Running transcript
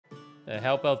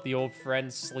Help out the old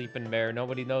friend Sleeping Bear.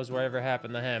 Nobody knows whatever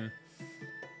happened to him.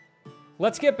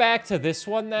 Let's get back to this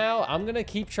one now. I'm going to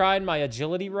keep trying my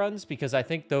agility runs because I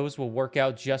think those will work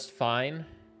out just fine.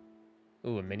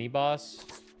 Ooh, a mini boss.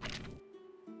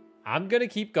 I'm going to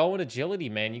keep going agility,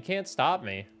 man. You can't stop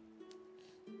me.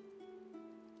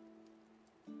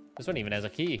 This one even has a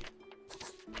key.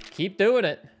 Keep doing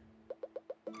it.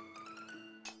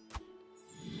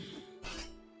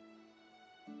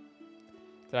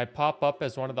 Did I pop up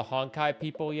as one of the Honkai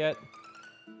people yet?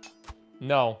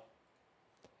 No.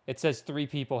 It says 3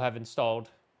 people have installed,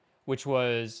 which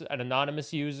was an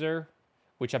anonymous user,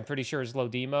 which I'm pretty sure is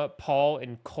Lodima, Paul,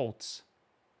 and Colts.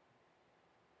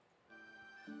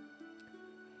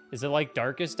 Is it like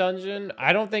Darkest Dungeon?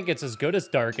 I don't think it's as good as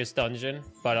Darkest Dungeon,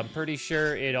 but I'm pretty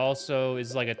sure it also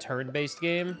is like a turn-based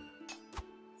game,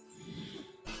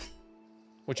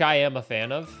 which I am a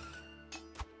fan of.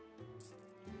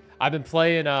 I've been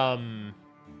playing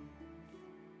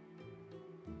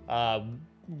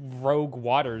Rogue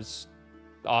Waters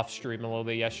off stream a little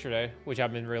bit yesterday, which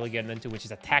I've been really getting into, which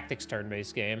is a tactics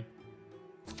turn-based game.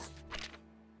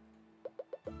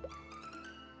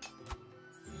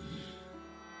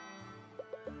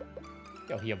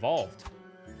 Yo, he evolved.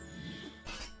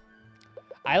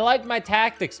 I like my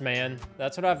tactics, man.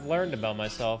 That's what I've learned about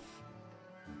myself.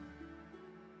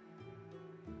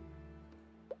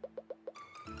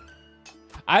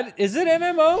 Is it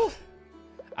MMO?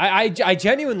 I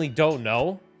genuinely don't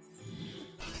know.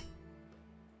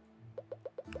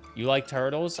 You like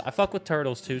turtles? I fuck with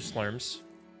turtles too, Slurms.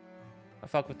 I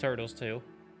fuck with turtles too.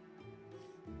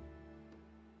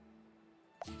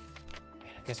 Man,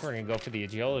 I guess we're gonna go for the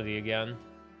agility again.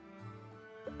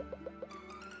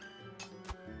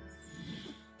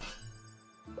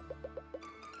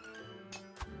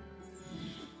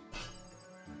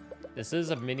 This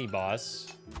is a mini boss.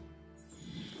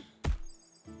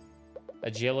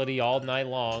 Agility all night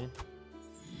long.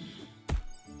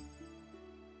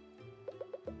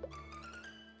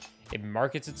 It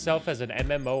markets itself as an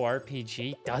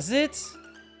MMORPG. Does it?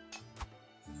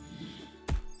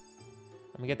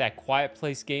 I'm gonna get that Quiet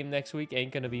Place game next week.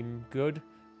 Ain't gonna be good,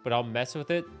 but I'll mess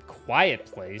with it. Quiet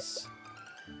Place?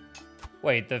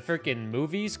 Wait, the freaking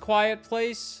movie's Quiet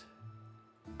Place?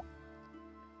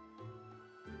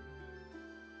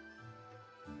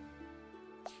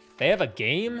 They have a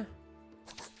game?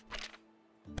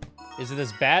 Is it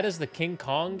as bad as the King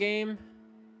Kong game?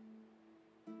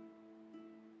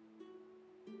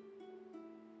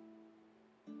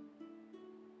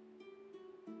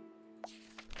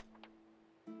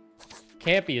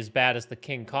 Can't be as bad as the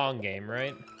King Kong game,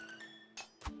 right?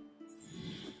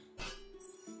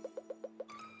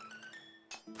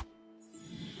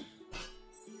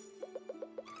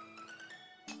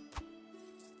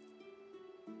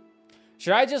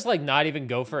 Should I just, like, not even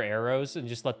go for arrows and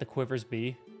just let the quivers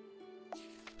be?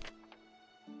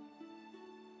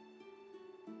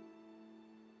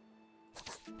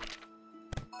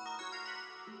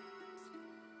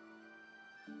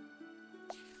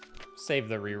 Save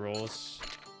the rerolls.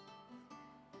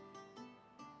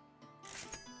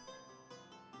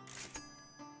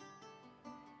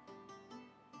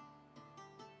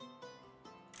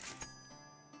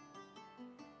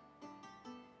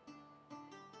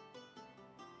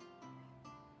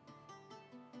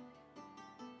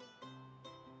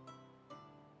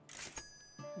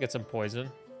 Get some poison.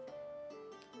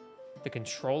 The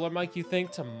controller mic, you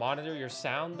think, to monitor your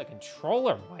sound? The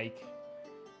controller mic?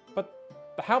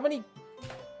 But how many...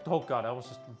 Oh god, I almost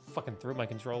just fucking threw my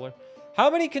controller. How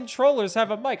many controllers have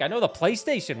a mic? I know the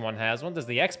PlayStation one has one. Does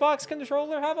the Xbox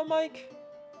controller have a mic?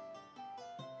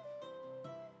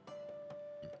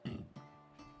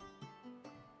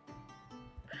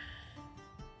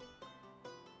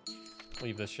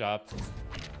 Leave the shop.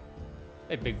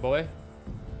 Hey, big boy.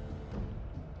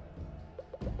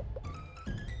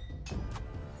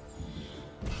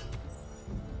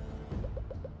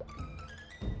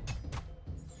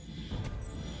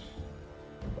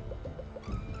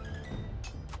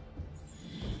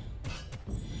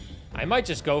 I might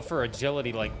just go for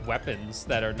agility, like, weapons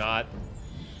that are not...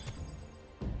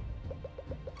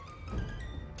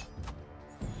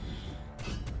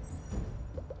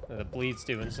 The bleed's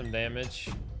doing some damage.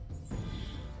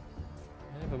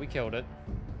 Yeah, but we killed it.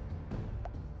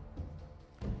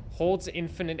 Holds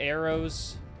infinite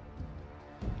arrows.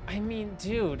 I mean,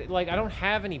 dude, like, I don't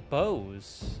have any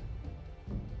bows.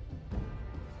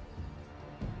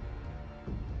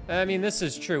 I mean, this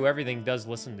is true. Everything does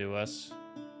listen to us.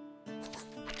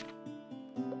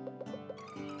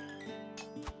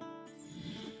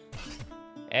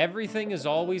 Everything is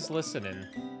always listening.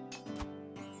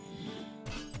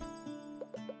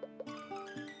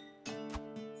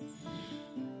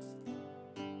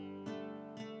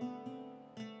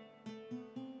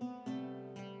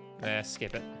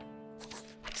 Skip it.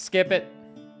 Skip it.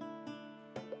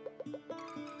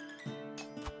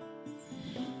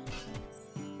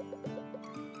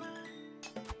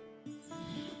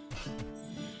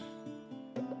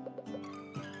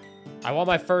 I want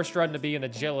my first run to be an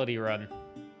agility run.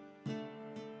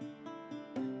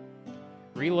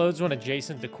 Reloads when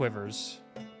adjacent to quivers.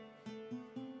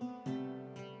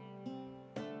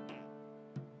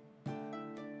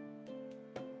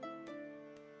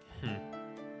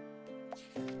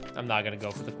 I'm not gonna go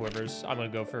for the quivers. I'm gonna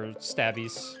go for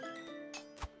stabbies.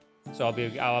 So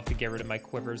I'll have to get rid of my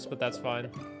quivers, but that's fine.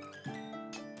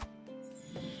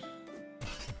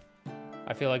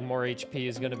 I feel like more HP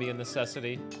is gonna be a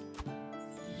necessity.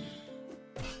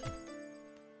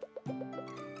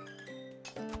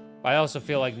 I also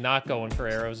feel like not going for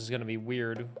arrows is gonna be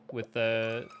weird with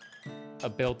a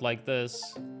build like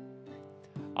this.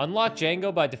 Unlock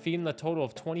Django by defeating the total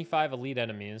of 25 elite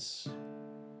enemies.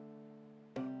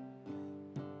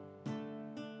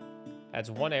 Adds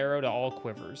 1 arrow to all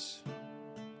quivers.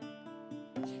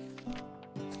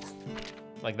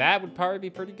 Like, that would probably be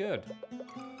pretty good.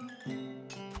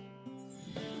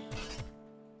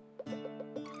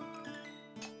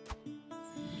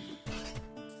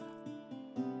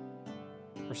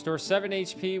 Restore 7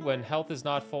 HP when health is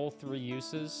not full, 3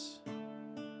 uses.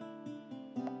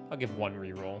 I'll give 1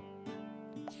 reroll.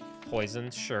 Poison,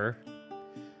 sure.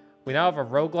 We now have a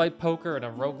roguelite poker and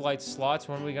a roguelite slots.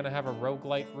 When are we going to have a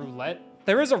roguelite roulette?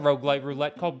 There is a roguelite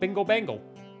roulette called Bingo Bangle.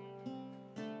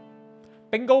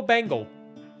 Bingo Bangle.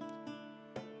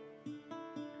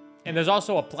 And there's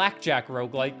also a blackjack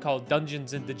roguelite called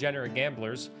Dungeons and Degenerate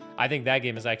Gamblers. I think that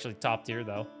game is actually top tier,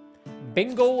 though.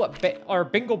 Bingo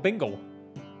Bingo.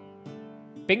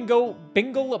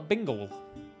 Bingo.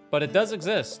 But it does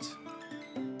exist.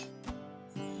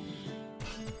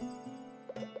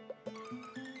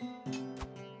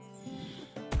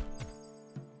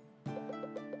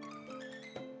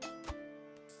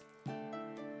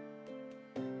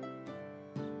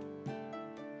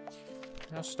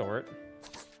 I'll store it.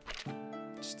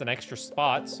 Just an extra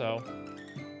spot, so...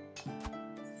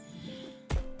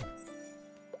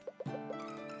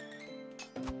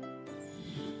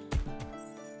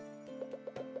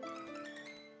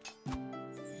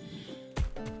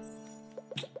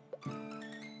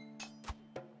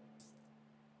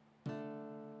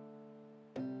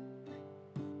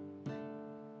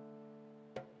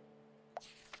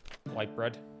 White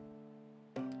bread.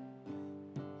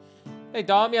 Hey,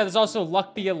 Dom. Yeah, there's also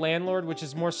Luck Be a Landlord, which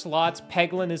is more slots.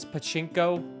 Peglin is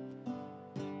pachinko.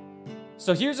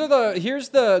 So here's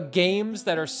the games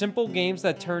that are simple games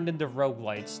that turned into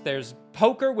roguelites. There's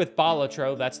Poker with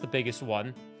Balatro. That's the biggest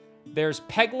one. There's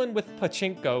Peglin with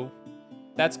pachinko.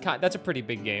 That's a pretty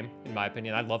big game, in my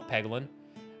opinion. I love Peglin.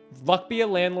 Luck Be a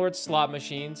Landlord, slot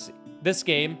machines. This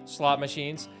game, slot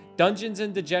machines. Dungeons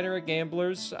and Degenerate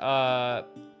Gamblers,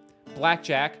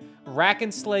 blackjack. Rack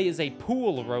and Slay is a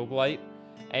pool roguelite,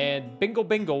 and Bingo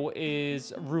Bingo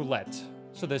is roulette.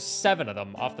 So there's 7 of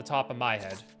them off the top of my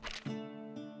head.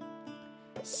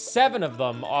 7 of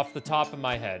them off the top of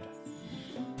my head.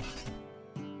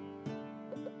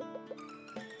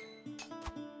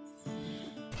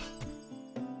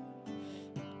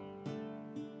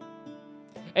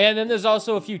 And then there's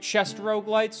also a few chest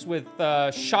roguelites with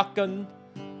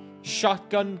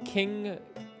Shotgun King,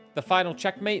 The Final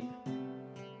Checkmate.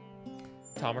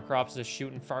 Tomacrops is a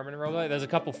shooting farming roguelite. There's a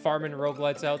couple farming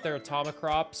roguelites out there.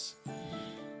 Tomacrops.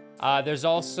 There's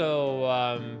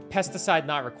also Pesticide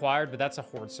Not Required, but that's a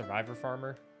Horde Survivor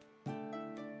farmer. I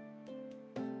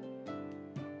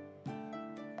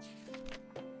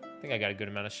think I got a good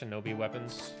amount of Shinobi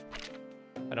weapons.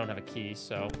 I don't have a key,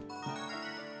 so...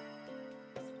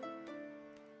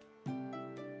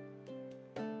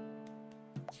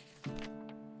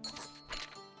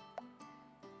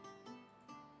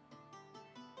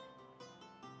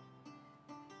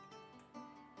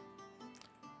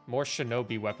 More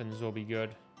Shinobi weapons will be good.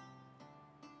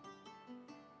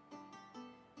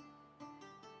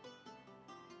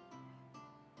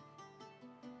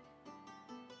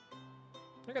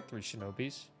 I got 3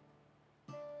 Shinobis.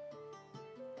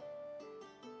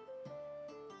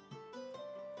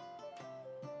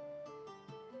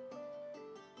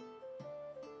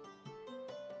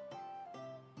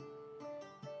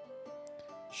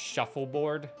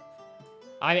 Shuffleboard.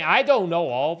 I mean, I don't know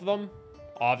all of them.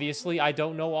 Obviously, I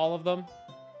don't know all of them.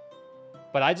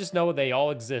 But I just know they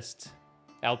all exist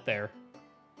out there.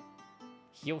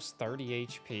 Heals 30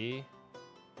 HP.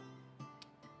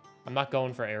 I'm not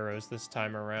going for arrows this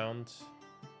time around.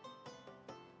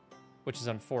 Which is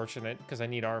unfortunate, because I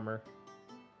need armor.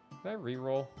 Did I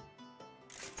reroll?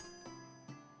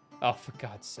 Oh, for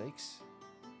God's sakes.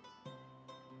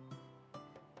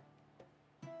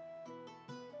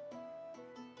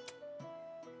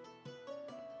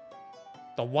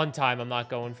 The one time I'm not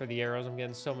going for the arrows, I'm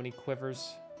getting so many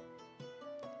quivers.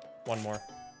 One more.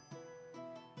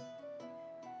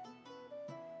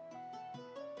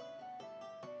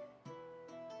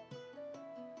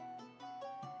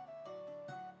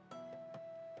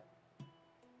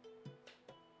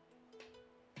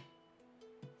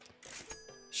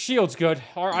 Shield's good.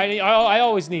 I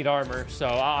always need armor, so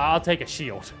I'll take a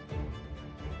shield.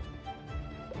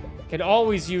 Can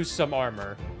always use some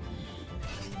armor.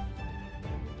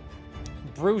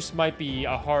 Bruce might be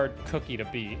a hard cookie to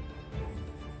beat.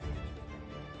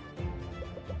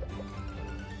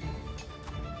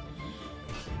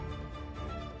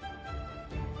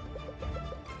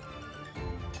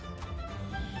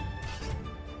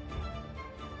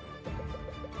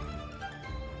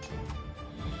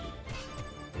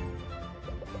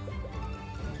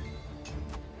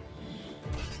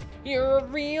 You're a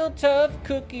real tough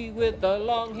cookie with a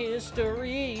long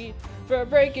history for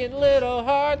breaking little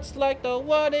hearts like the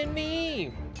one in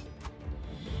me.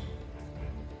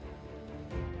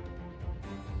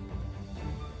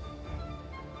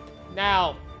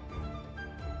 Now,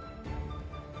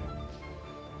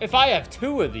 if I have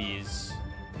 2 of these,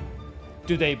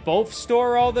 do they both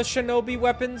store all the shinobi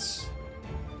weapons?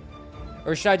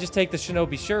 Or should I just take the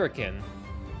shinobi shuriken?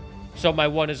 So my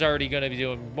one is already going to be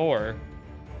doing more.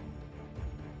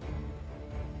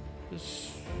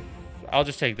 I'll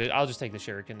just take the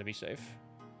shuriken to be safe.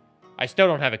 I still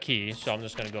don't have a key, so I'm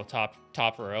just gonna go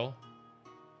top row.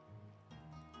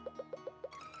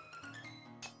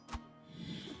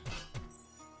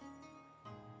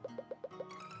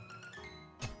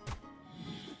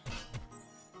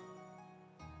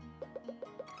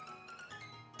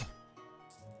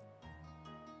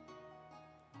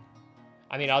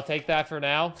 I mean, I'll take that for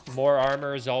now. More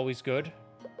armor is always good.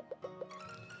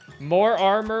 More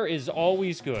armor is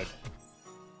always good.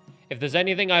 If there's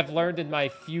anything I've learned in my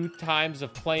few times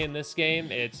of playing this game,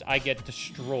 it's I get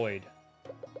destroyed.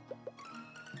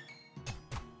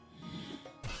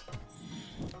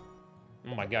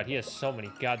 Oh my god, he has so many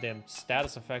goddamn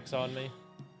status effects on me.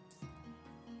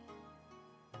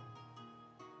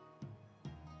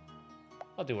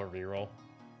 I'll do a reroll.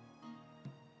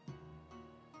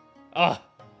 Ugh.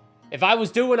 If I was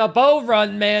doing a bow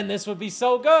run, man, this would be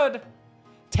so good.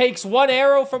 Takes 1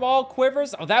 arrow from all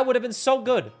quivers. Oh, that would have been so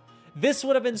good. This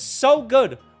would have been so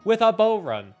good with a bow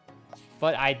run.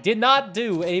 But I did not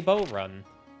do a bow run.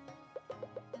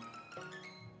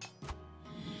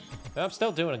 But I'm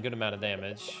still doing a good amount of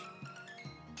damage.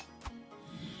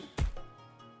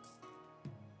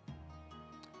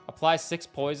 Apply 6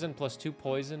 poison plus 2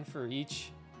 poison for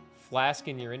each flask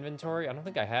in your inventory. I don't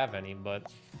think I have any, but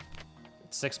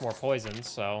it's 6 more poisons,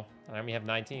 so I only have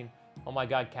 19. Oh my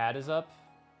god, Cat is up.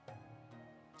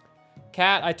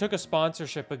 Cat, I took a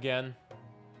sponsorship again.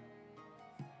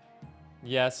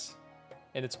 Yes.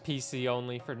 And it's PC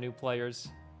only for new players.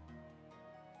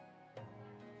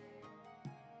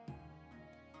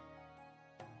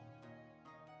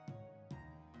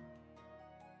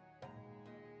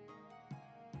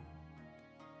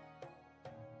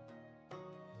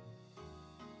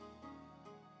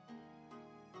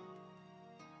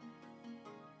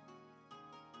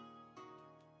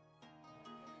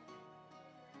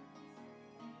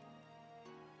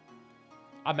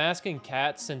 I'm asking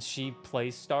Kat since she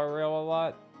plays Star Rail a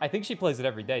lot. I think she plays it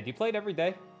every day. Do you play it every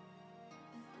day?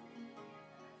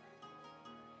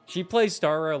 She plays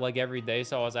Star Rail like every day,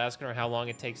 so I was asking her how long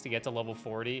it takes to get to level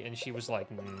 40, and she was like,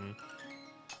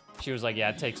 She was like, yeah,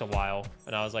 it takes a while.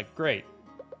 And I was like, great.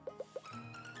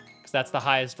 Because that's the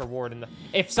highest reward in the...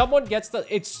 If someone gets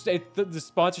the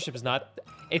sponsorship is not...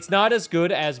 It's not as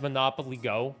good as Monopoly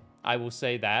Go. I will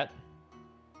say that.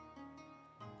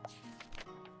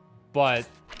 But...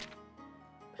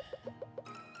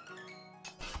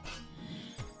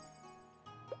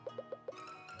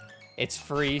 It's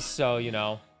free, so, you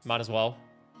know, might as well.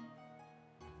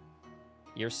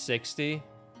 You're 60.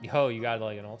 Yo, you got,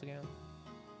 like, an ult again?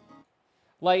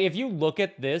 Like, if you look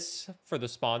at this for the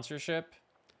sponsorship,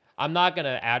 I'm not going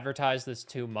to advertise this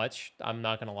too much. I'm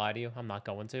not going to lie to you. I'm not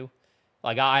going to.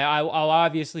 Like, I'll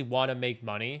obviously want to make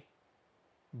money,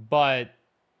 but...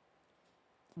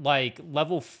 Like,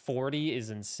 level 40 is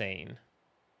insane.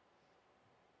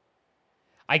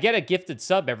 I get a gifted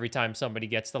sub every time somebody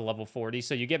gets to level 40,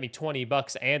 so you get me 20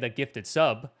 bucks and a gifted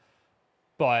sub.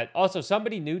 But also,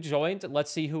 somebody new joined.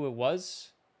 Let's see who it was.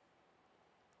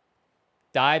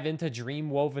 Dive into Dream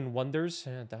Woven Wonders.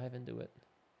 Yeah, dive into it.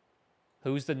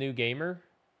 Who's the new gamer?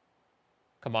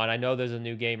 Come on, I know there's a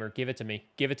new gamer. Give it to me.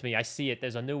 Give it to me. I see it.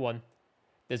 There's a new one.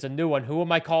 There's a new one. Who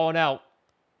am I calling out?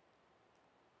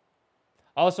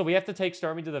 Also, we have to take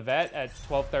Stormy to the vet at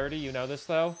 12:30. You know this,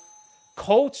 though.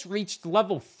 Colts reached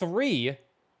level 3.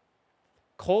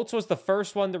 Colts was the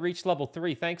first one to reach level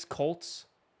 3. Thanks, Colts.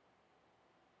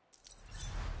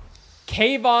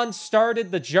 Kayvon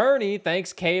started the journey.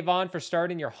 Thanks, Kayvon, for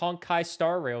starting your Honkai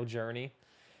Star Rail journey.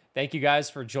 Thank you guys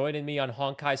for joining me on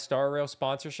Honkai Star Rail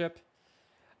sponsorship.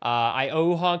 I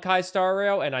owe Honkai Star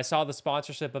Rail, and I saw the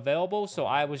sponsorship available, so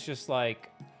I was just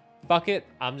like, fuck it.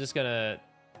 I'm just going to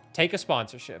take a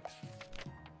sponsorship.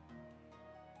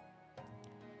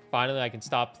 Finally, I can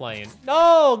stop playing.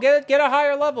 No! Get a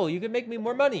higher level. You can make me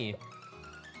more money.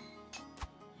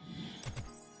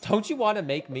 Don't you want to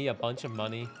make me a bunch of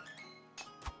money?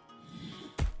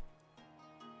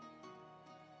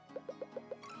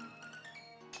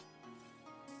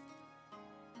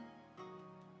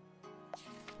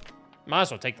 Might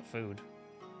as well take the food.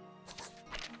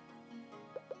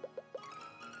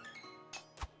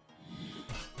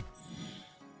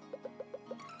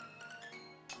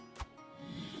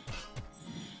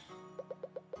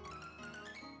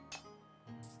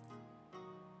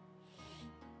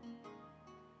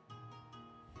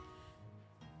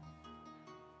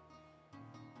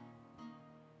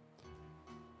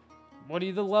 What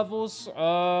are the levels?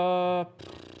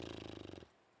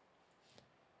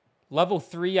 Level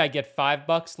 3, I get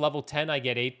 $5. Level 10, I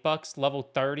get $8. Level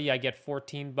 30, I get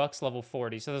 $14. Level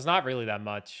 40. So there's not really that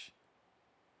much.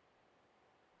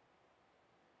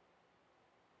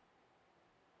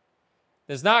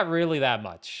 There's not really that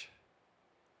much.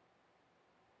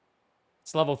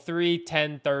 It's level 3,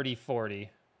 10, 30, 40.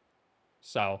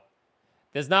 So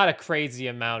there's not a crazy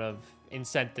amount of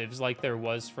incentives like there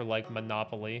was for, like,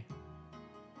 Monopoly.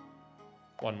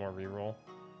 One more reroll.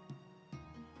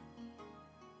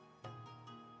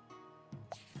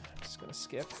 I'm just gonna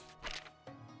skip.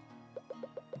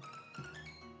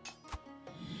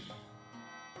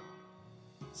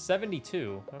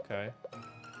 $72. Okay.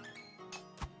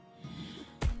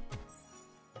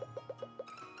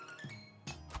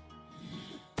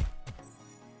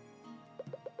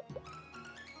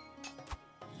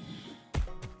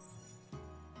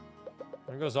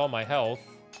 There goes all my health.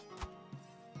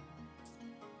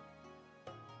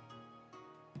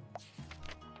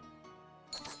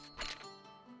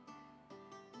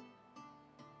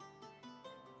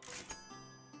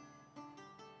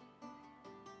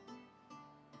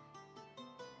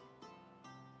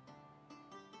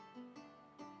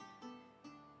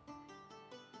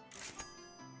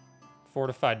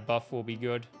 Fortified buff will be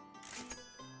good.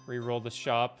 Reroll the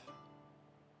shop.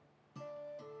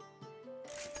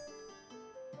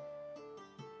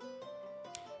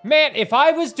 Man, if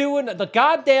I was doing the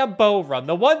goddamn bow run,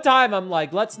 the one time I'm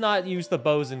like, let's not use the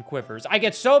bows and quivers. I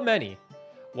get so many.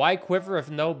 Why quiver if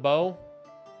no bow?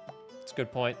 That's a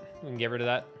good point. We can get rid of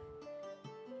that.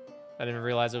 I didn't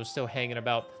realize it was still hanging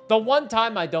about. The one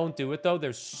time I don't do it, though,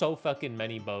 there's so fucking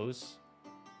many bows.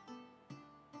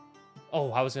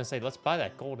 Oh, I was going to say, let's buy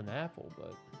that golden apple,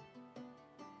 but...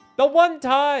 The one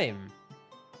time!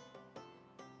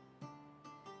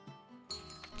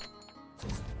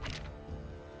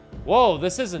 Whoa,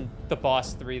 this isn't the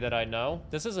boss 3 that I know.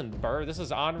 This isn't Burr, this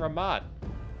is An Ramat.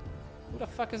 Who the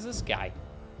fuck is this guy?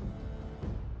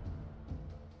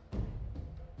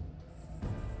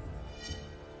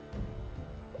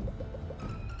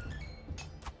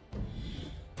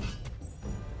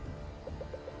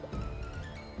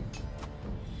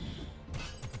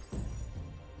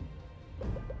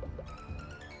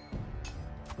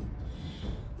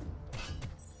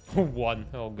 One.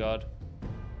 Oh, God.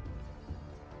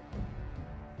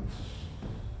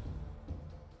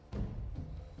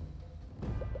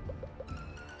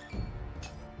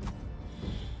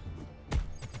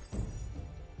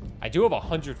 I do have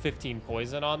 115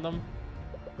 poison on them.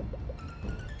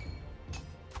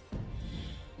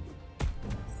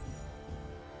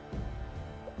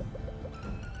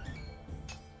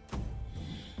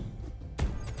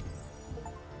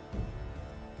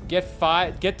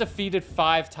 Get defeated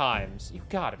 5 times. You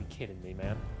gotta be kidding me,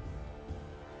 man.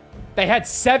 They had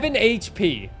 7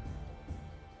 HP.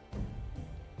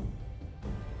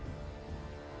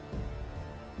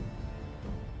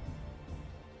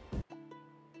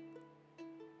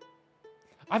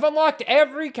 I've unlocked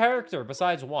every character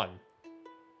besides one.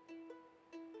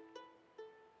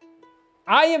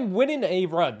 I am winning a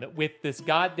run with this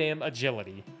goddamn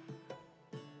agility.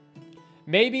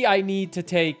 Maybe I need to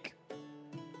take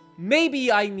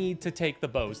the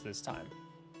bows this time.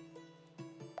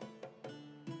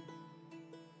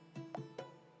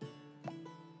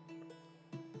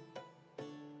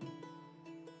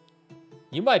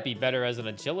 You might be better as an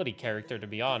agility character, to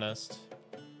be honest.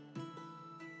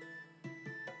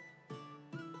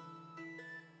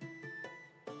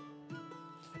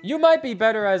 You might be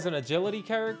better as an agility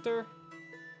character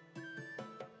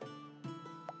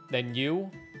than you.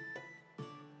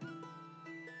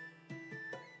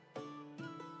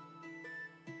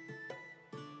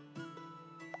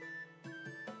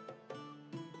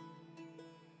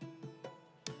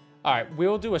 Alright,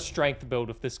 we'll do a strength build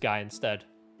with this guy instead.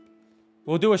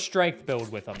 We'll do a strength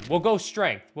build with him. We'll go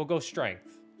strength. We'll go strength.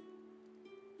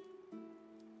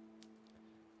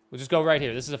 We'll just go right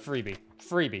here. This is a freebie.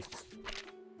 Freebie.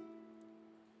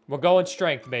 We're going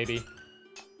strength, baby.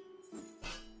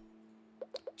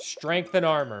 Strength and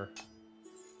armor.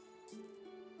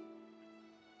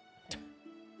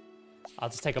 I'll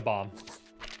just take a bomb.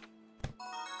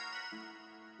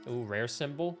 Ooh, rare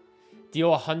symbol.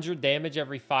 Deal 100 damage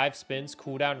every 5 spins.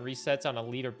 Cooldown resets on a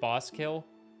leader boss kill.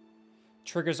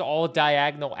 Triggers all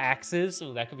diagonal axes.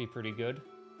 Ooh, that could be pretty good.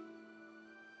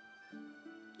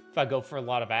 If I go for a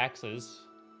lot of axes.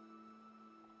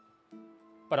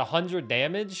 But 100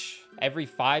 damage every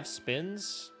 5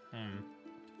 spins? I'm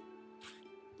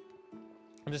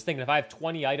just thinking, if I have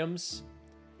 20 items,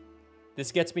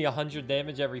 this gets me 100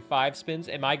 damage every 5 spins.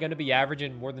 Am I going to be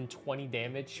averaging more than 20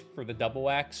 damage for the double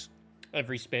axe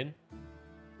every spin?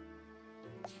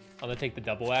 I'm going to take the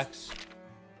double axe.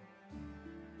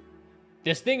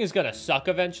 This thing is going to suck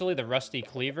eventually, the rusty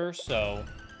cleaver, so...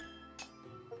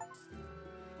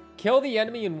 Kill the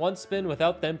enemy in 1 spin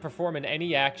without them performing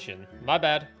any action. My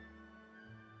bad.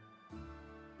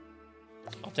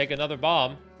 I'll take another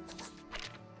bomb.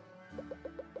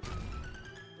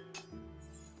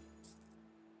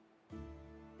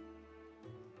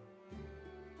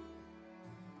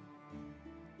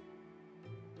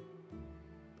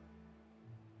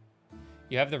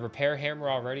 You have the repair hammer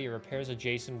already. It repairs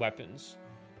adjacent weapons.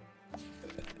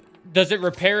 Does it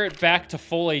repair it back to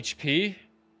full HP?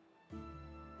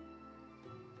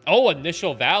 Oh,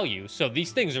 initial value. So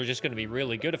these things are just going to be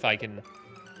really good if I can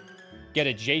get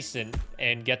adjacent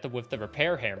and get them with the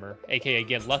repair hammer, aka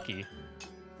get lucky.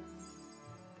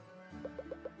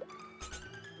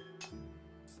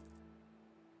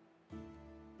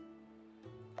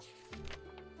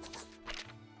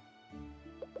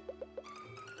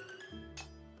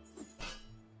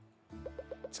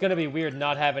 It's going to be weird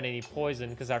not having any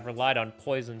poison because I've relied on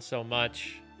poison so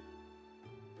much.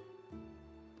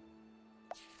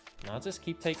 I'll just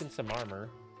keep taking some armor.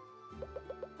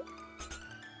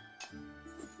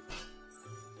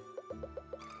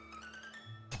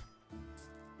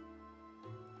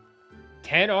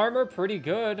 Ten armor, pretty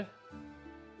good.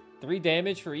 3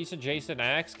 damage for each adjacent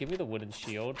axe. Give me the wooden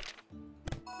shield.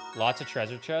 Lots of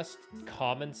treasure chest.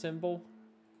 Common symbol.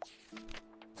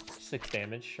 6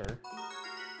 damage, sure.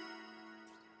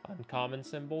 Uncommon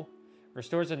symbol.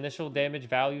 Restores initial damage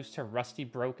values to rusty,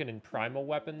 broken, and primal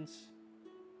weapons.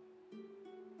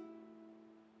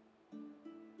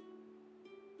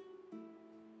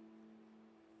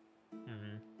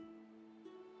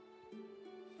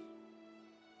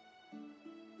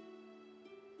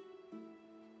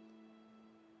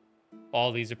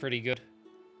 All these are pretty good.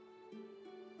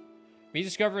 Me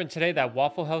discovering today that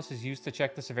Waffle House is used to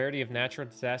check the severity of natural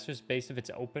disasters based if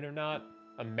it's open or not.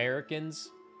 Americans.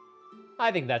 I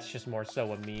think that's just more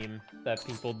so a meme that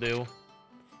people do.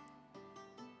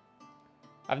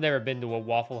 I've never been to a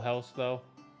Waffle House, though.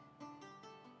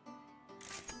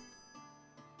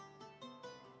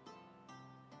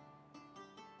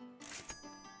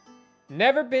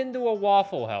 Never been to a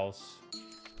Waffle House.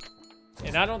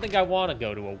 And I don't think I want to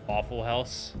go to a Waffle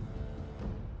House.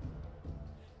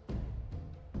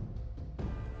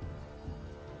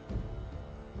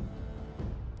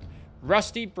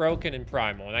 Rusty, broken, and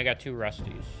primal. And I got 2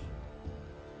 rusties.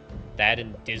 That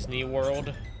in Disney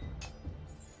World.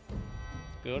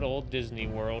 Good old Disney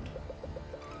World.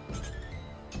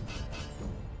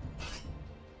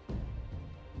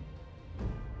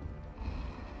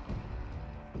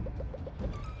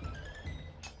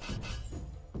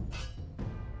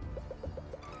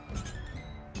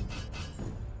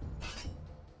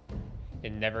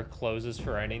 It never closes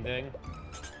for anything.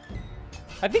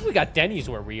 I think we got Denny's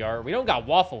where we are. We don't got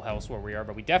Waffle House where we are,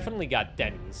 but we definitely got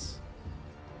Denny's.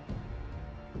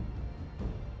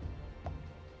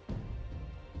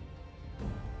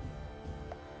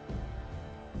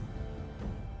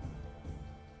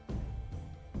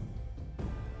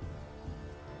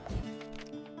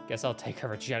 Guess I'll take her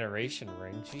regeneration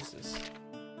ring. Jesus.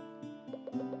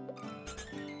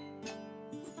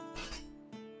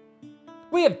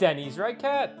 We have Denny's, right,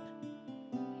 Kat?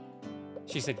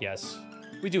 She said yes.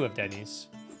 We do have Denny's.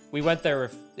 We went there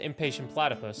with Impatient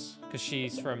Platypus, because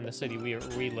she's from the city we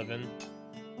live in.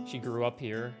 She grew up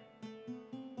here.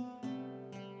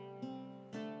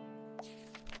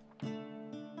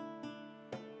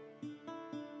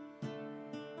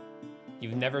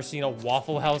 You've never seen a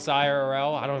Waffle House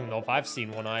IRL? I don't even know if I've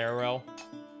seen one IRL.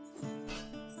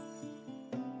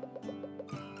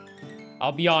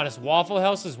 I'll be honest, Waffle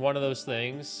House is one of those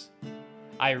things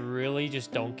I really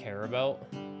just don't care about.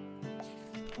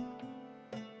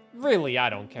 Really, I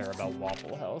don't care about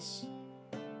Waffle House.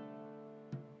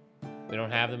 We don't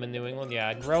have them in New England?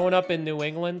 Yeah, growing up in New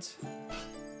England,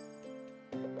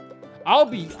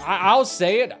 I'll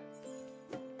say it.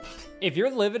 If you're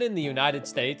living in the United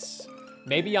States,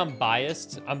 maybe I'm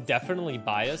biased. I'm definitely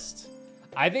biased.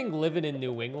 I think living in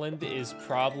New England is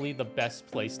probably the best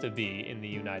place to be in the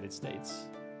United States.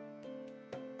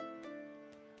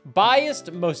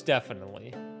 Biased, most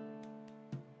definitely.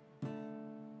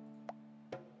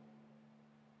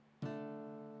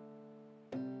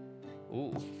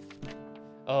 Ooh.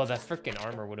 Oh, that freaking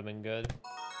armor would have been good.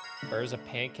 Burr's a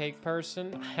pancake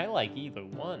person. I like either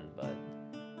one, but...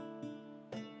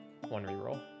 One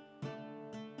reroll.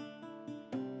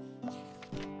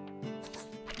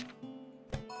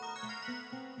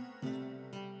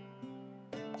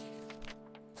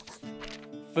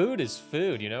 Food is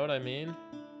food, you know what I mean?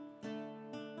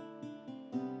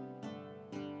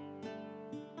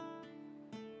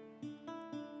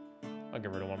 I'll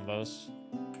get rid of one of those.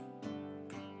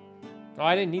 Oh,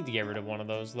 I didn't need to get rid of one of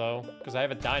those, though, because I have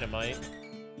a dynamite.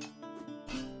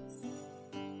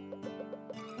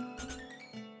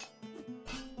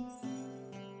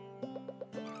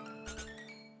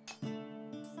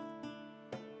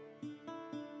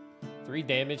 Three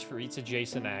damage for each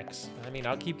adjacent axe. I mean,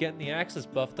 I'll keep getting the axes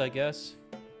buffed, I guess.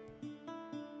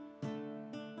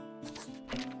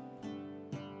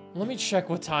 Let me check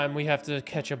what time we have to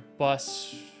catch a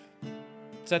bus.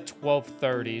 It's at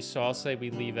 12:30, so I'll say we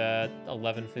leave at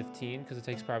 11:15 because it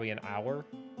takes probably an hour.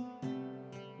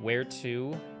 Where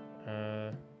to?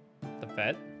 The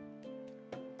vet.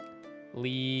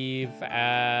 Leave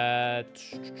at...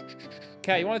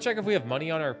 Kat, you want to check if we have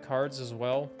money on our cards as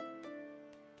well?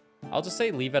 I'll just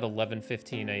say leave at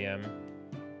 11:15 a.m.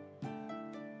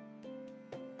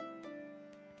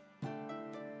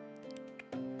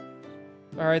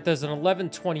 All right, there's an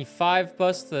 11:25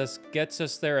 bus that gets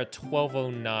us there at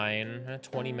 12:09.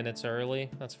 20 minutes early.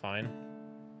 That's fine.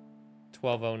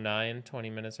 12:09, 20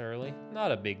 minutes early.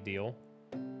 Not a big deal.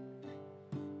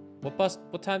 What bus?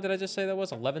 What time did I just say that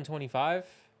was? 11:25?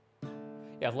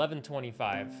 Yeah,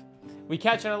 11:25. We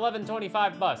catch an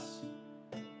 11:25 bus.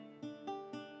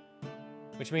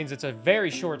 Which means it's a very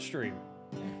short stream.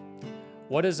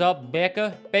 What is up,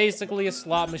 Becca? Basically a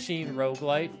slot machine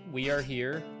roguelite. We are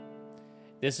here.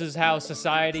 This is how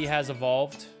society has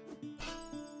evolved.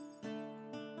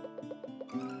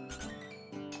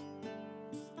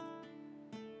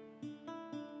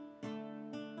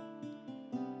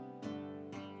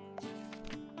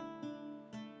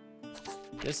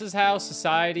 This is how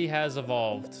society has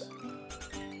evolved.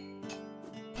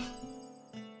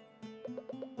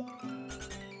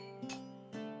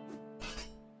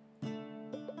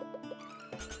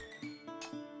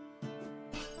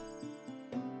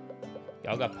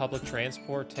 Y'all got public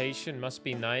transportation, must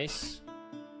be nice.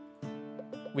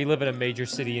 We live in a major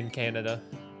city in Canada.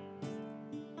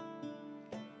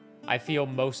 I feel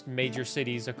most major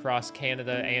cities across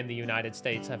Canada and the United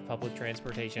States have public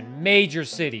transportation. Major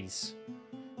cities.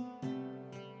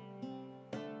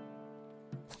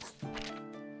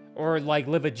 Or, like,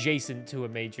 live adjacent to a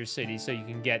major city so you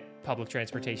can get public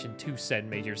transportation to said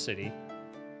major city.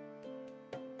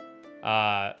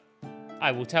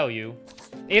 I will tell you,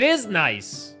 it is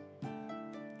nice.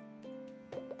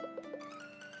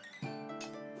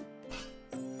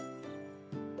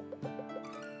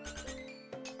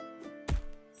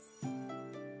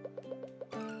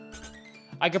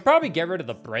 I could probably get rid of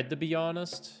the bread, to be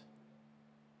honest.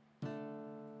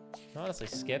 Honestly,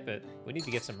 skip it. We need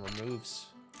to get some removes.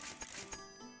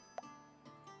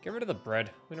 Get rid of the bread.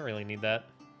 We don't really need that.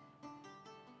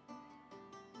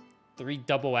 3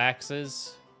 double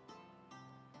axes.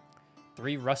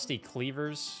 3 rusty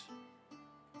cleavers.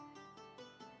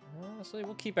 Honestly,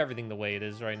 we'll keep everything the way it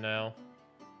is right now.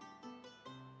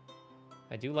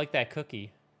 I do like that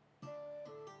cookie.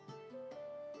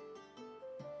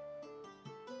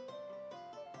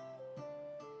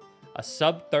 A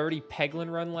sub-30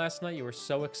 Peglin run last night? You were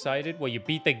so excited? Well, you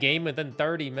beat the game within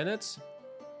 30 minutes?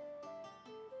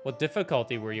 What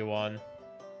difficulty were you on?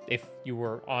 If you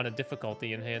were on a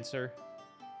difficulty enhancer.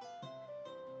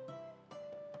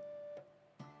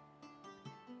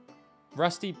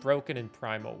 rusty, broken, and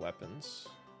primal weapons.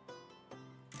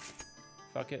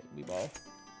 Fuck it, we ball.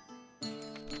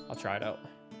 I'll try it out.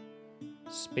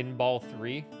 Spinball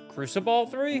 3. Crucible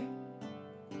 3?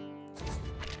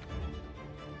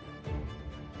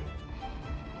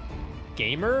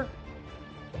 Gamer?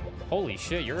 Holy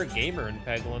shit, you're a gamer in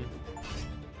Peglin.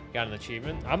 Got an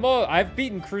achievement. I've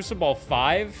beaten Crucible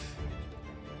 5.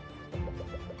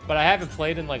 But I haven't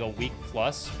played in like a week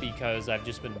plus because I've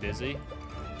just been busy.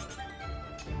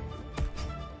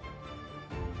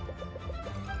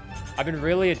 I've been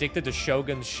really addicted to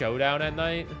Shogun's Showdown at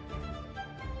night.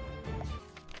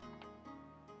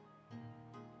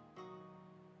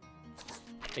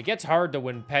 It gets hard to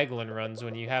win Peglin runs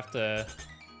when you have to...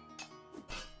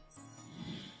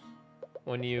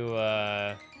 When you,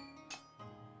 have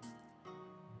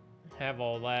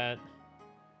all that.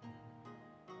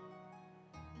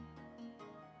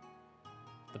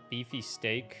 The beefy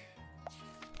steak.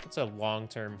 That's a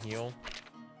long-term heal.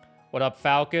 What up,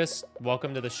 Falcus?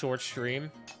 Welcome to the short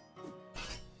stream.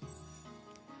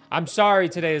 I'm sorry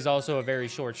today is also a very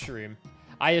short stream.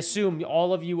 I assume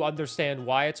all of you understand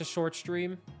why it's a short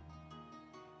stream.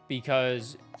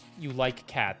 Because you like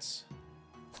cats.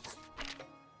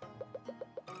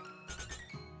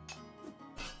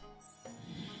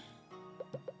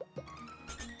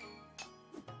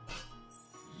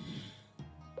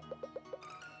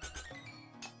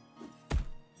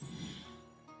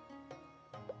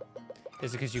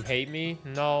 Is it because you hate me?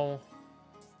 No.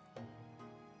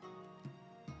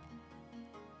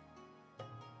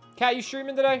 Cat, you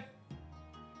streaming today?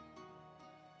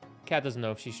 Cat doesn't know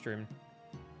if she's streaming.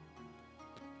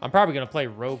 I'm probably going to play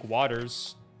Rogue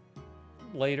Waters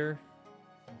later.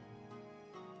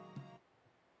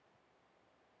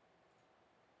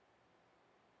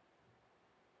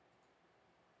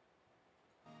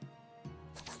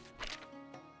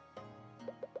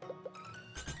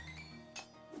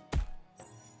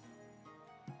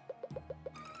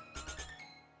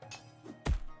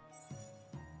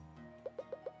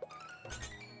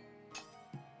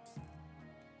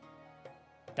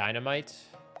 Dynamite.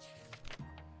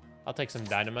 I'll take some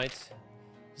dynamite.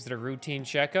 Is it a routine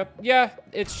checkup? Yeah,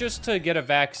 it's just to get a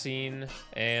vaccine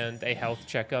and a health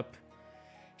checkup.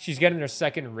 She's getting her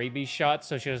second rabies shot,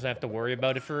 so she doesn't have to worry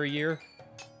about it for a year.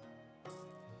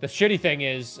 The shitty thing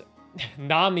is,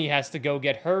 Nami has to go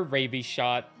get her rabies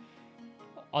shot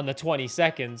on the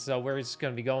 22nd, so we're just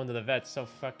gonna be going to the vet so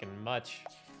fucking much.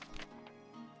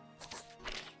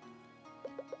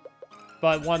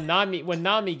 But when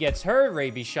Nami gets her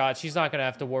rabies shot, she's not gonna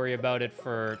have to worry about it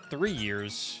for 3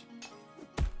 years.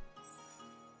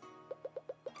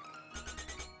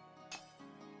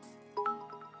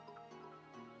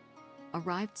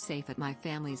 Arrived safe at my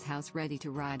family's house, ready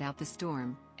to ride out the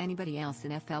storm. Anybody else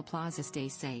in FL Plaza, stay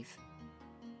safe.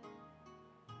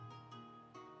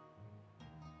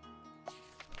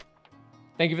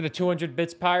 Thank you for the 200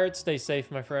 bits, Pirate. Stay safe,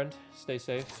 my friend. Stay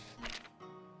safe.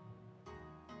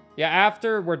 Yeah,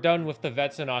 after we're done with the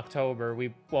vets in October,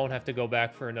 we won't have to go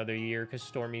back for another year because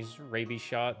Stormy's rabies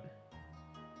shot.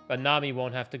 But Nami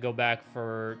won't have to go back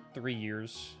for 3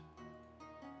 years,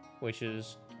 which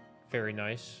is very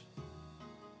nice.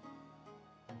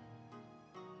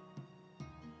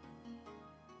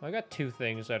 I got two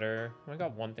things that are... I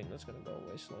got one thing that's going to go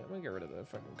away slowly. I'm going to get rid of the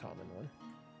fucking common one.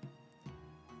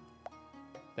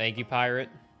 Thank you, Pirate.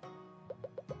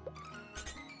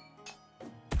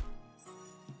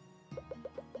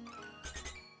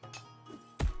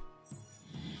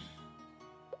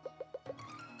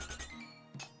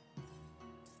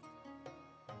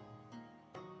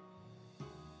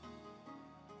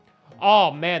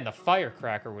 Oh, man, the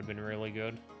firecracker would have been really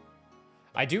good.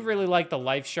 I do really like the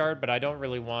life shard, but I don't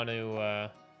really want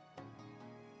to,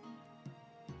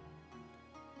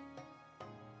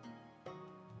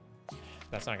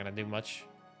 That's not going to do much.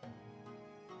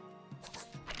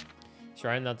 He's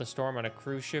riding out the storm on a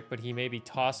cruise ship, but he may be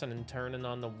tossing and turning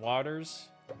on the waters.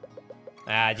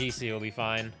 Ah, GC will be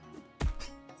fine.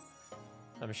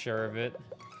 I'm sure of it.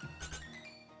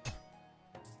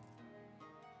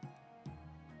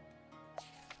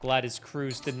 Glad his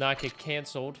cruise did not get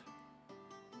canceled.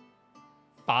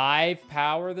 5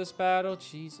 power this battle?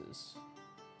 Jesus.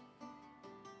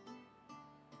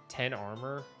 10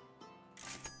 armor?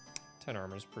 10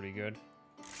 armor is pretty good.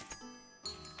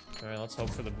 Alright, let's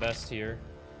hope for the best here.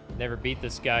 Never beat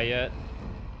this guy yet.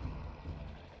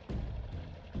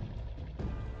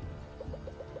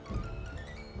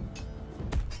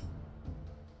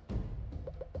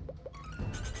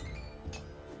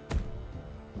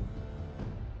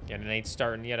 And it ain't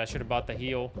starting yet. I should have bought the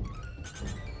heal.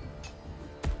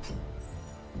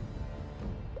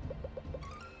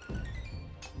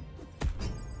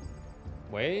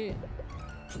 Wait.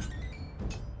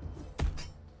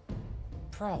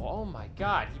 Bro, oh my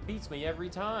god, he beats me every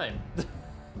time.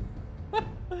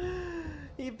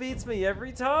 He beats me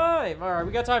every time. All right,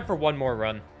 we got time for one more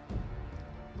run.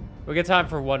 We got time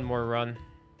for one more run.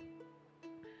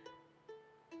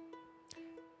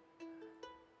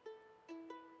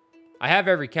 I have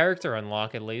every character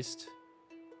unlocked at least.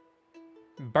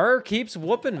 Burr keeps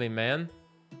whooping me, man.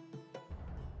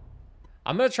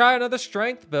 I'm gonna try another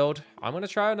strength build. I'm gonna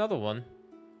try another one.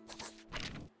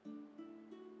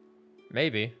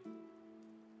 Maybe.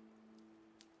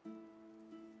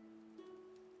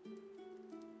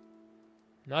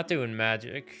 Not doing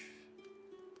magic.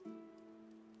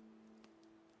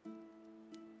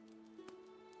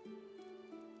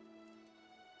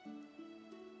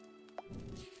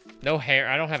 No hair.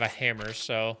 I don't have a hammer,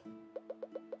 so.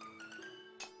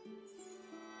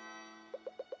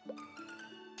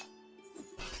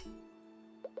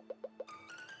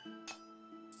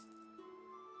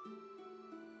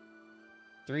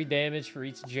 Three damage for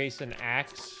each Jason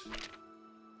axe.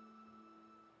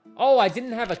 Oh, I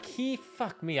didn't have a key?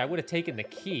 Fuck me. I would have taken the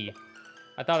key.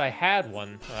 I thought I had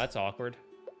one. Oh, that's awkward.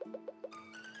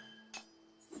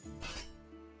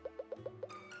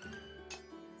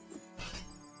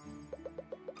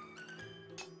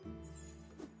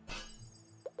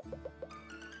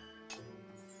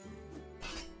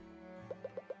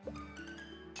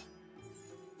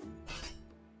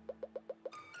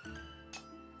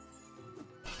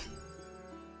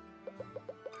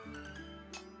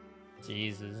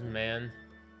 Jesus, man.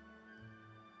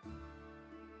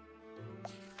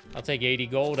 I'll take 80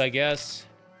 gold, I guess.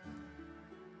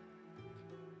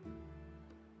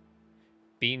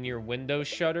 Beating your window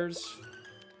shutters.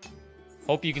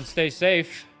 Hope you can stay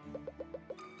safe.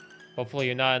 Hopefully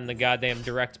you're not in the goddamn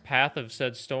direct path of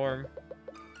said storm.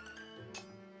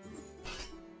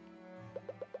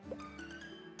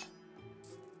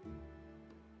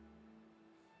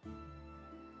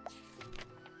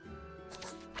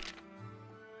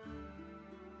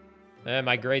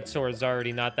 My greatsword is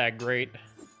already not that great.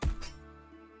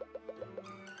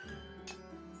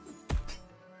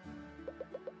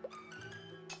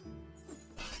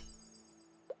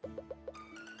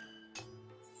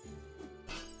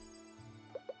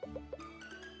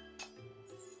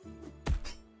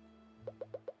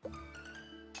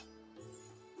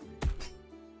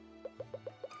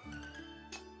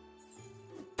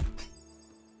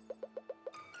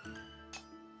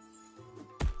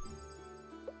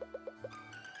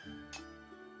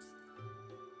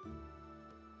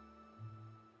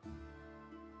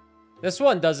 This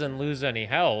one doesn't lose any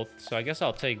health, so I guess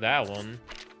I'll take that one.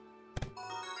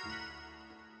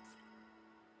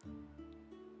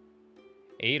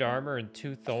 Eight armor and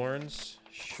 2 thorns.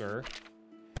 Sure.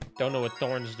 Don't know what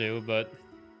thorns do, but...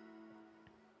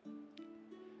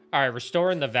 Alright,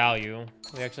 restoring the value.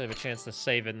 We actually have a chance to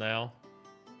save it now.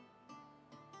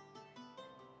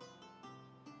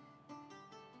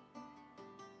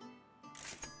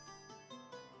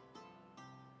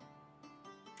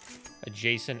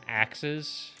 Adjacent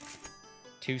axes.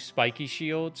 2 spiky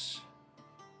shields.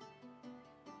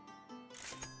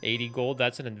 80 gold,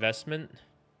 that's an investment.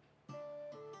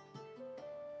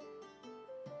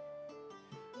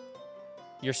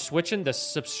 You're switching to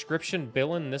subscription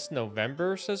billing this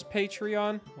November, says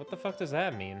Patreon? What the fuck does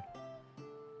that mean?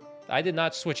 I did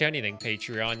not switch anything,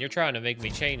 Patreon. You're trying to make me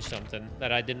change something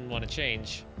that I didn't want to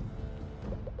change.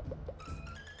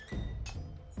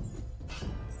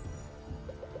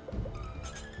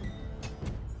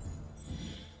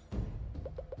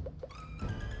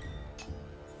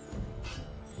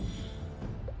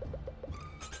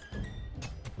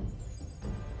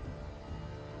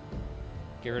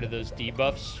 Get rid of those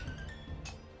debuffs.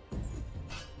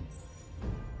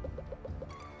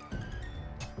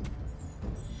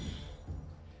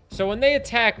 So when they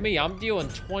attack me, I'm dealing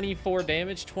 24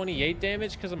 damage, 28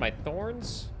 damage because of my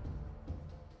thorns?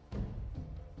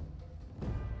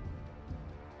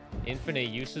 Infinite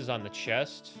uses on the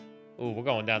chest. Ooh, we're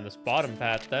going down this bottom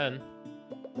path then.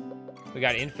 We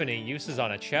got infinite uses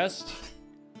on a chest.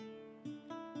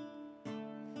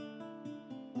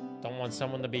 Don't want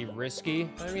someone to be risky.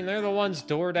 I mean, they're the ones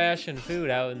door dashing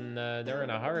food out in during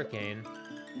a hurricane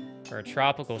or a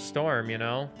tropical storm, you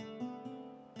know.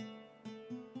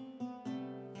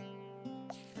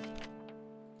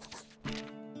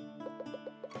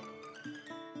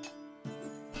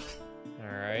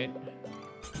 All right.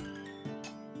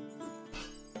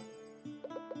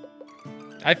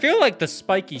 I feel like the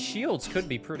spiky shields could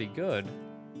be pretty good.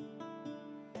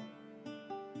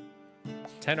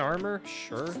 10 armor?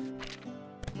 Sure.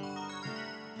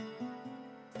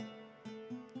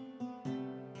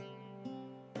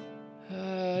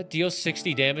 Deals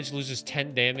 60 damage, loses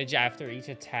 10 damage after each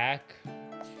attack.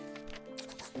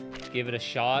 Give it a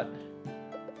shot.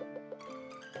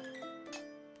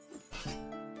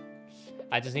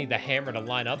 I just need the hammer to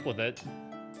line up with it.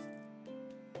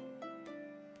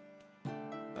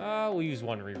 We'll use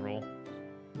one reroll.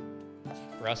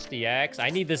 Rusty axe. I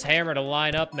need this hammer to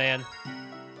line up, man.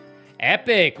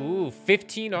 Epic. Ooh,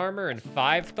 15 armor and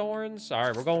 5 thorns. All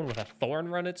right, we're going with a thorn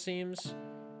run, it seems.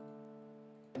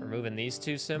 Removing these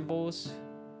 2 symbols.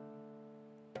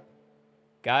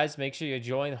 Guys, make sure you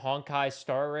join Honkai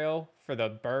Star Rail for the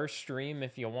Burr stream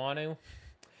if you want to.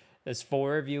 There's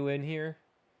 4 of you in here.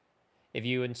 If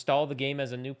you install the game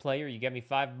as a new player, you get me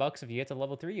 $5. If you get to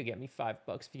level 3, you get me $5.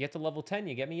 If you get to level 10,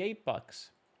 you get me $8.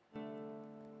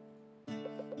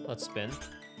 Let's spin.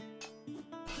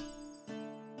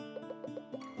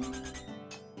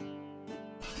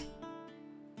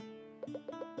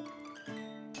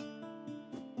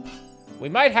 We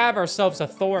might have ourselves a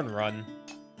thorn run.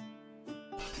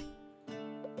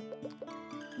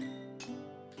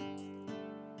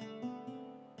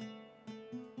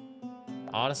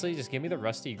 Honestly, just give me the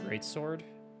Rusty Greatsword.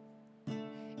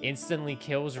 Instantly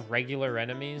kills regular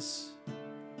enemies.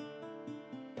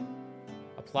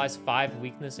 Applies 5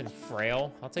 weakness and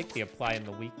frail. I'll take the apply and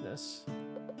the weakness.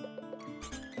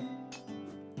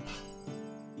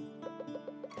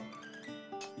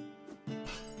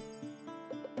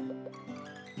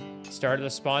 Started a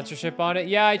sponsorship on it.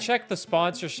 Yeah, I checked the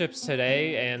sponsorships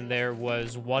today, and there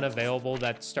was one available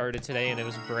that started today, and it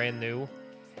was brand new.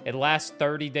 It lasts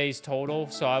 30 days total,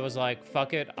 so I was like,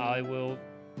 fuck it, I will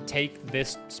take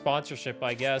this sponsorship,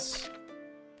 I guess.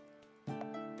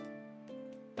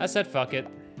 I said fuck it.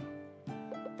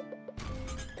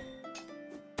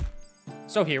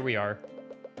 So here we are.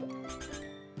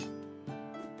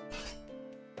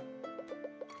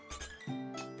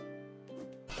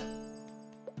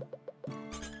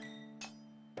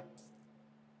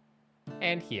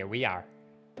 And here we are.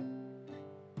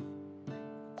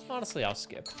 Honestly, I'll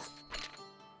skip.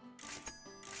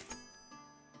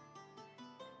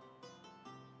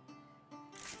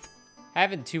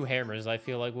 Having 2 hammers, I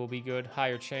feel like will be good.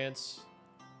 Higher chance.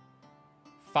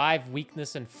 5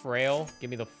 weakness and frail. Give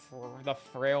me the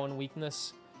frail and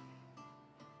weakness.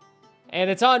 And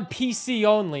it's on PC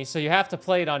only, so you have to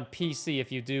play it on PC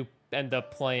if you do end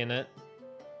up playing it.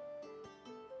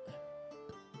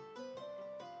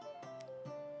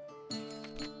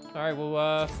 Alright,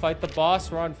 we'll fight the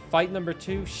boss. We're on fight number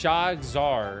 2,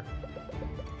 Shah-Zar.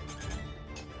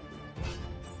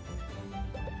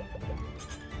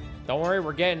 Don't worry,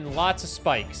 we're getting lots of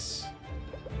spikes.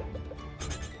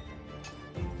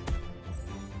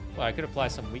 Well, I could apply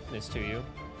some weakness to you.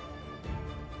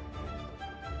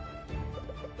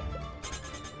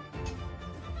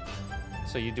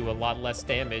 So you do a lot less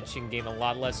damage, you can gain a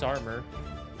lot less armor.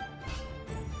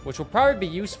 Which will probably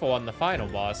be useful on the final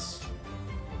boss.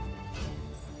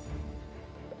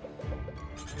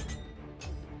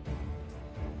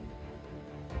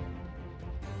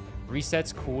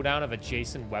 Resets cooldown of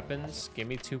adjacent weapons. Give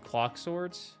me 2 clock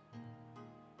swords.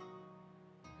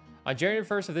 On January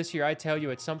 1st of this year, I tell you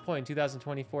at some point in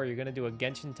 2024, you're going to do a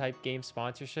Genshin-type game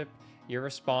sponsorship. Your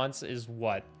response is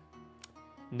what?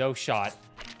 No shot.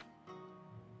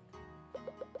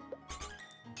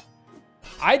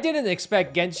 I didn't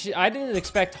expect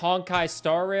Honkai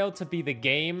Star Rail to be the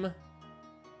game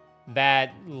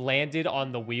that landed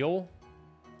on the wheel.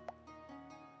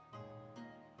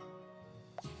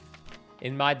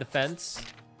 In my defense,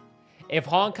 if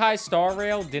Honkai Star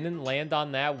Rail didn't land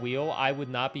on that wheel, I would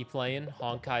not be playing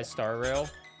Honkai Star Rail.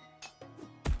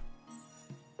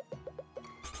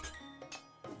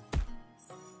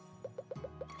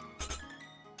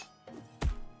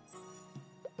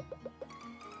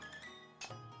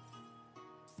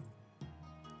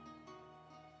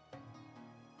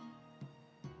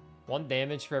 One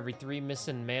damage for every 3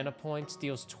 missing mana points.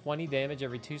 Deals 20 damage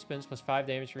every 2 spins plus 5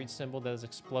 damage for each symbol that has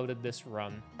exploded this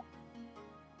run.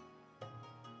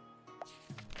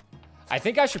 I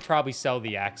think I should probably sell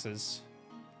the axes.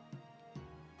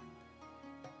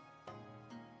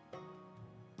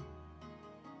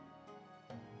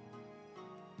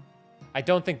 I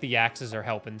don't think the axes are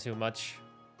helping too much.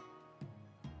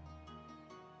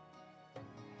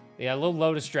 Yeah, little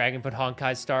Lotus Dragon put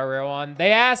Honkai Star Rail on.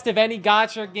 They asked if any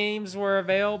gacha games were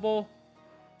available.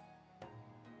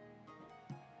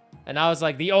 And I was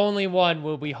like, the only one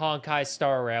will be Honkai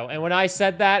Star Rail. And when I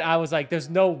said that, I was like, there's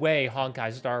no way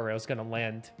Honkai Star Rail is going to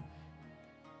land.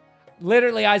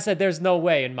 Literally, I said there's no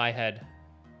way in my head.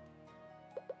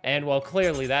 And, well,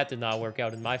 clearly that did not work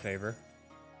out in my favor.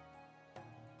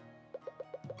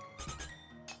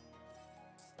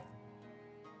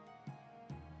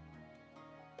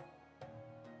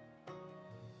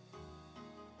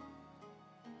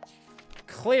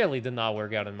 clearly did not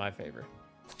work out in my favor.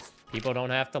 People don't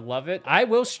have to love it. I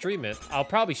will stream it. I'll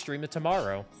probably stream it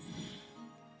tomorrow.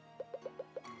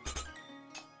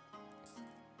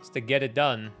 Just to get it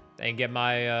done and get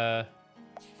my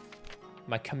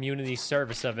my community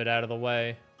service of it out of the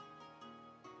way.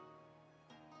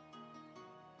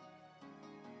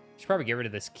 Should probably get rid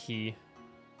of this key.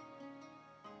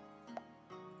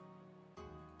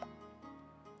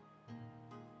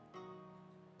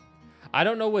 I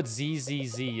don't know what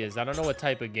ZZZ is. I don't know what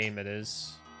type of game it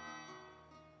is.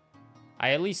 I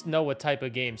at least know what type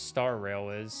of game Star Rail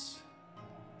is.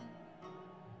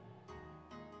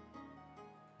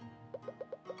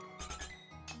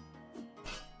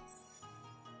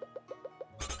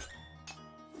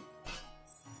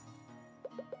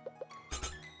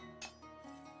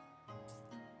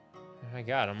 I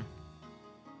got him.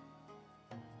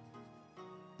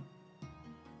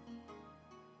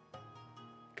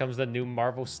 Comes the new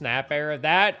Marvel Snap era.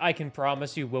 That, I can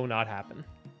promise you, will not happen.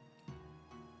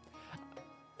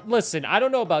 Listen, I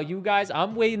don't know about you guys.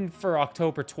 I'm waiting for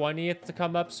October 20th to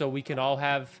come up so we can all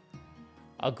have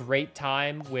a great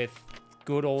time with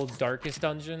good old Darkest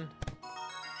Dungeon.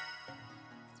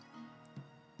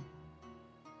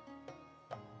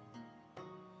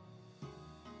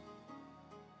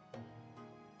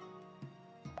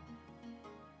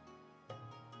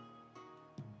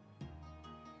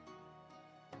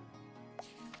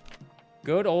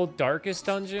 Good old Darkest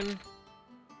Dungeon.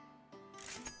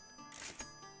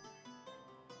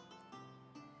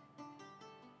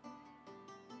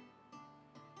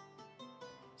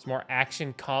 It's more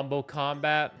action combo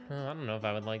combat. I don't know if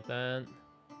I would like that.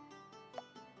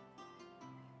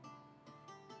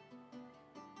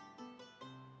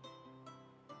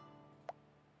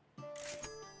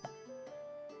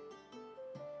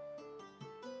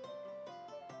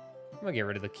 I'm gonna get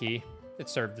rid of the key. It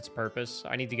served its purpose.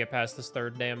 I need to get past this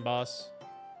third damn boss.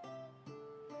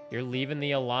 You're leaving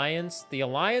the Alliance? The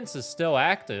Alliance is still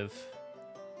active.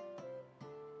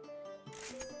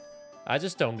 I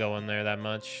just don't go in there that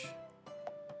much.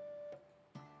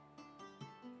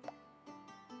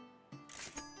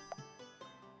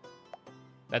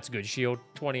 That's good shield.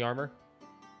 20 armor.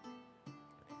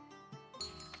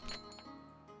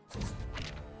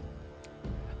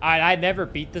 I never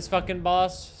beat this fucking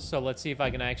boss, so let's see if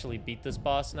I can actually beat this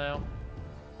boss now.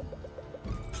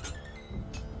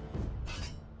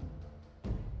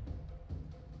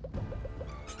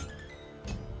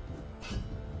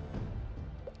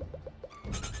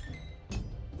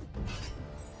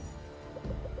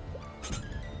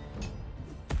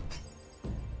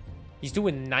 He's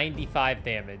doing 95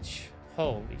 damage.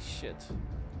 Holy shit.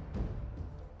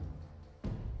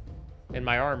 And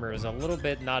my armor is a little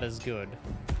bit not as good.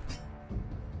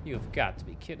 You have got to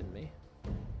be kidding me.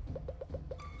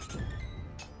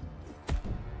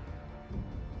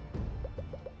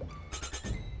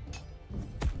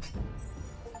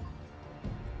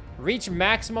 Reach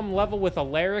maximum level with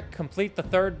Alaric. Complete the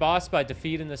third boss by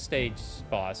defeating the stage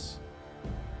boss.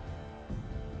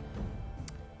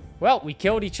 Well, we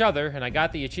killed each other, and I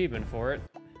got the achievement for it.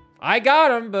 I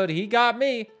got him, but he got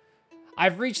me.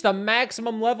 I've reached the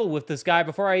maximum level with this guy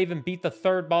before I even beat the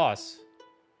third boss.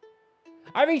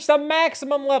 I reached the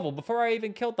maximum level before I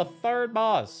even killed the third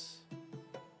boss.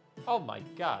 Oh my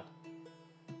god.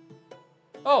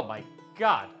 Oh my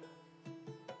god.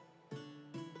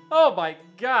 Oh my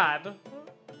god.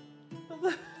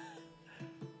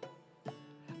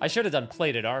 I should have done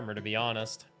plated armor, to be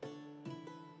honest.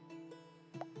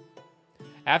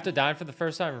 After dying for the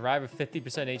first time, revive with 50%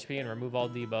 HP and remove all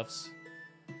debuffs.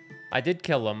 I did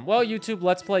kill him. Well, YouTube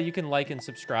Let's Play, you can like and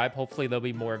subscribe. Hopefully there'll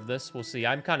be more of this. We'll see.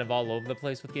 I'm kind of all over the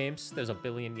place with games. There's a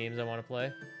billion games I want to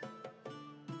play.